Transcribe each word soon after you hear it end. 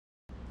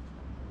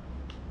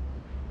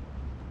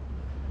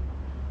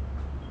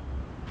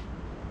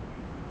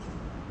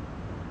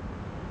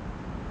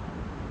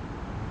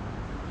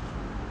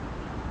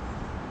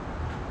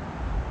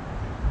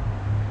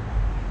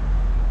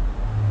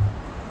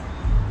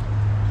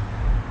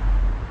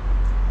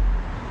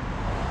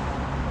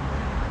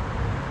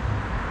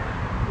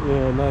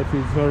life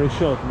is very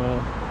short,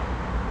 man.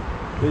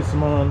 This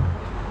man,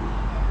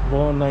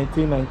 born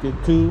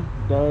 1992,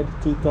 died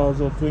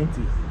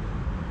 2020.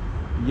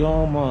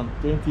 Young man,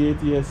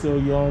 28 years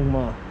old, young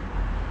man.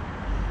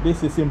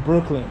 This is in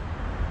Brooklyn.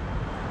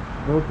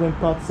 Brooklyn,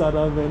 Parkside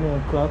Avenue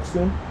and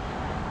Clarkson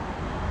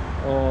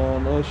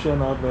on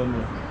Ocean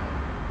Avenue.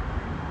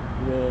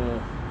 Yeah,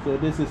 so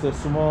this is a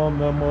small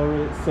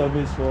memory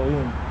service for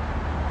him,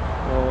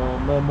 or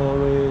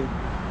memory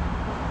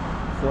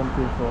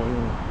something for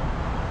him.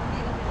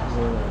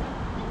 Yeah.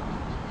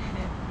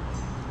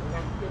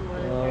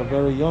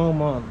 Very young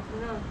man.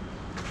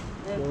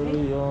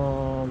 Very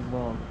young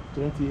man.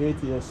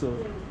 28 years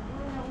old.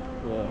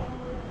 Yeah.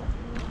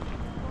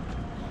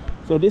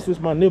 So this is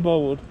my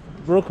neighborhood,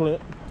 Brooklyn.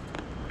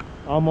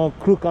 I'm on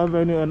Crook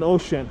Avenue and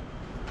Ocean.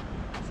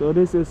 So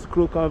this is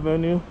Crook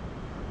Avenue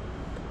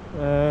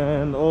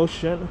and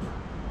Ocean.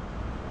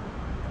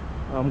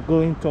 I'm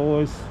going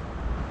towards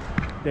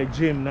the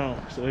gym now,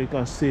 so you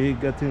can see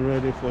getting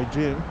ready for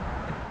gym.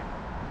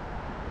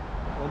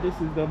 And this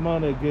is the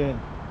man again.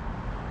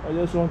 I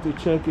just want to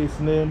check his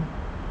name.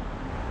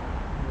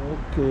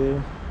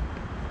 Okay,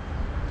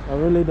 I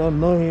really don't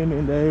know him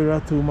in the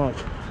area too much,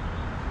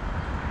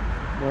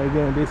 but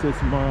again, this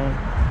is my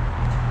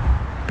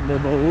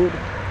neighborhood.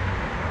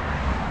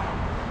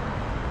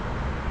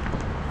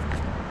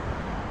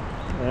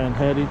 And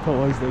heading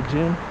towards the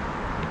gym.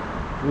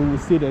 We will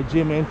see the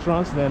gym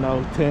entrance, then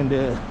I'll turn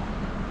the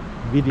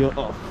video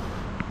off.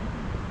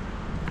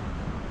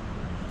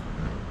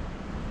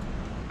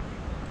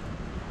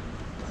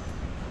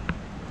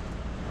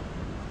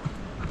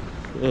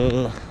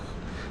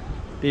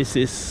 This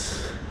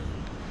is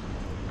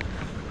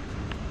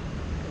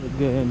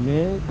again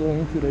me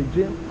going to the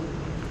gym.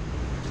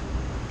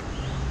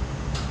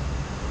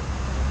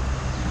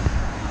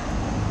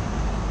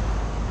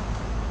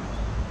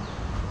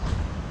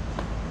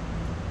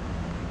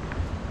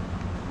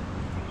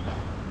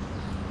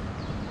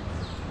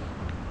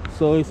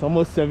 So it's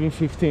almost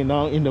 7:15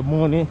 now in the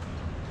morning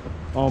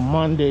on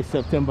Monday,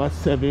 September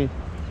 7th,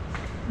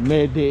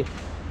 May Day.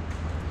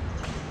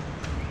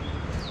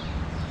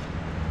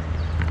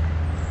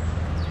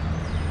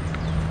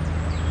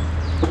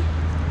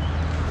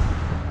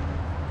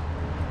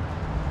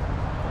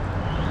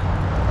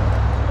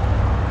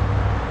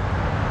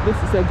 This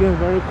is again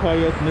very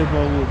quiet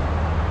neighborhood.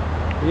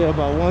 Yeah,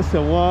 but once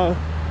a while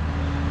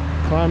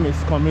crime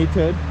is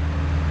committed.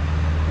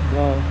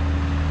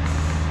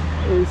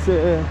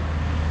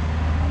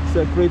 It's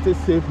a pretty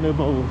safe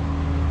neighborhood.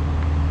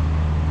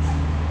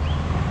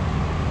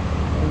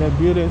 And the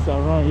buildings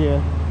around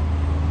here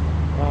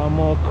are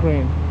more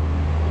clean.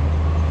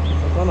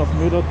 A kind of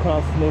middle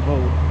class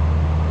neighborhood.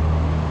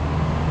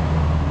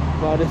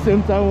 But at the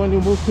same time, when you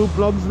move 2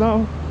 blocks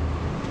down,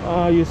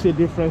 you see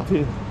different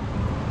things.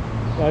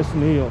 That's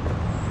New York.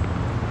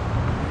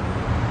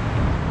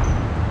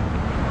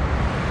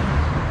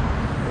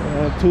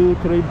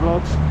 2-3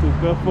 blocks to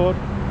Bedford,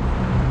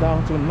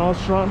 down to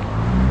North Strand.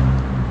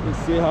 You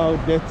see how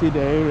dirty the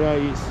area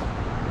is.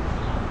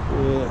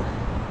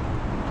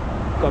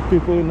 Got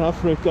people in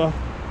Africa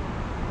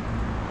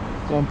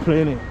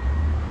complaining.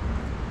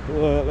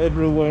 Well,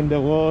 everywhere in the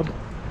world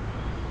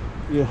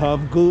you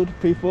have good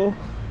people,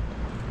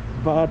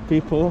 bad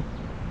people,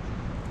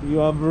 you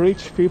have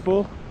rich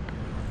people,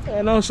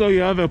 and also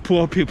you have a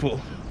poor people.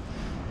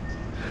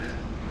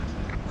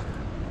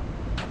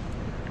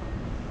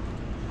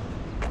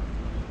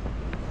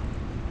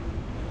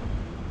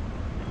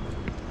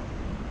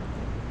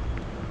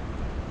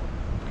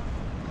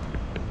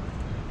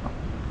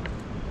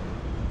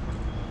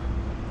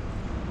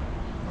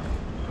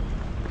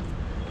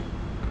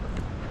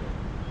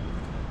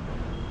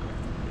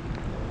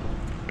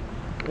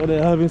 But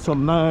they're having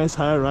some nice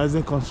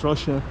high-rising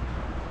construction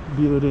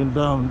building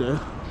down there.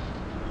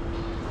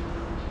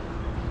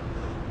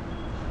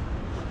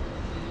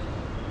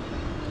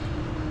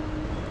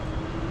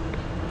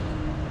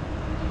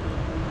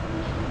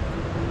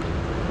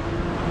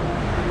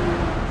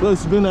 So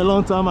it's been a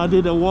long time I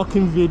did a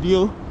walking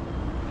video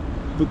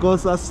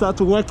because I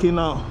started working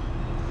now.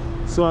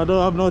 So I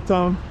don't have no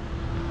time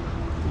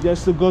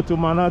just to go to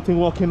Manhattan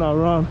walking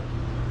around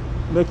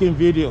making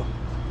video.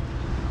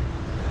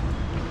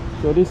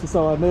 So this is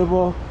our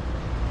neighbor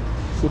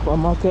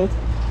supermarket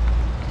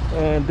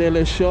and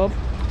daily shop,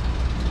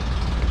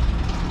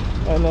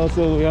 and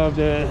also we have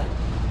the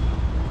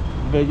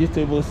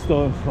vegetable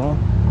store in front.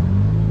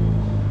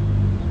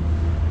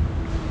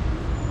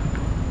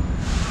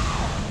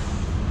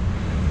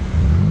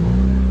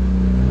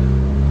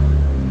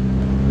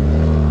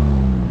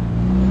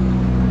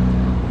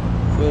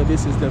 So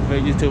this is the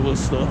vegetable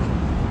store.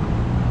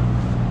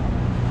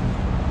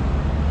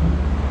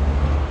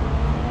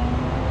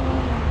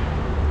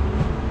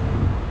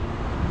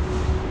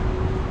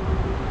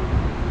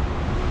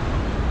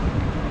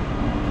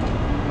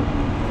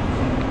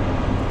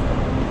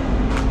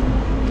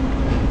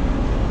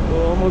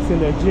 Almost in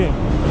the gym.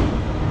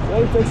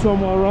 So it takes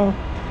somewhere around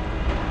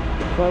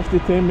 5 to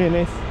 10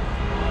 minutes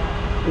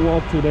to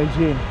walk to the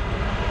gym.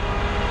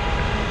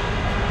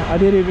 I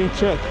didn't even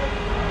check.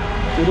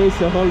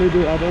 Today's a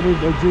holiday. I don't know if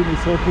the gym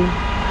is open.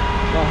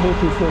 I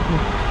hope it's open.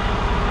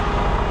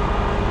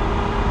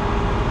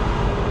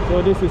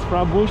 So this is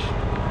Flatbush,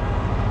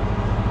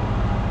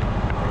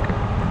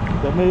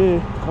 the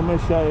main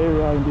commercial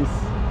area in this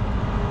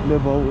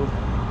neighborhood.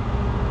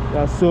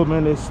 There are so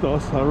many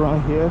stores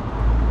around here.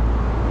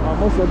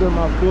 Most of them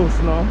are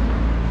closed now.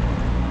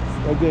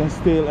 Again,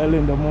 still early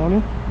in the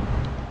morning.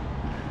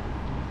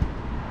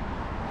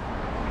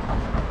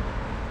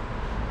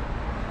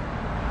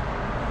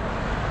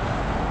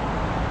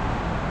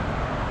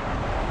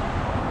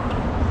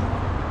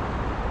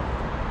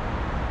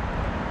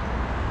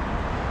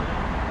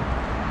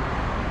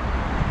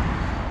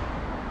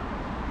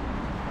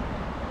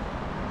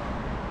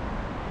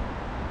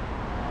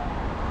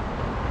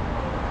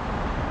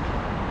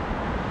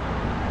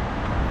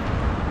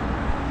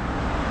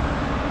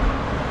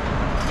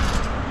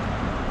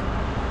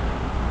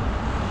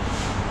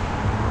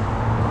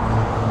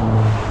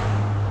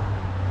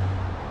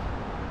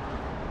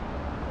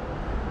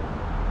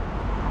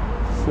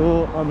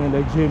 So I'm in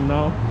the gym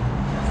now.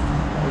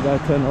 I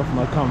gotta turn off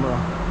my camera.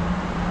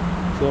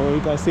 So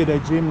you can see the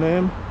gym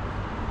name.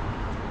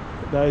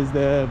 That is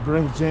the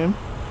Brink Gym.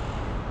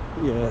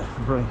 Yeah,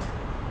 Brink.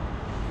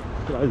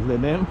 That is the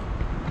name.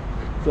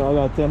 So I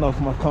gotta turn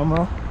off my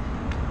camera.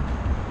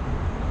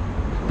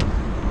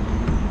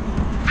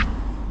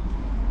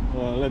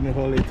 Let me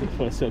hold it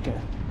for a second.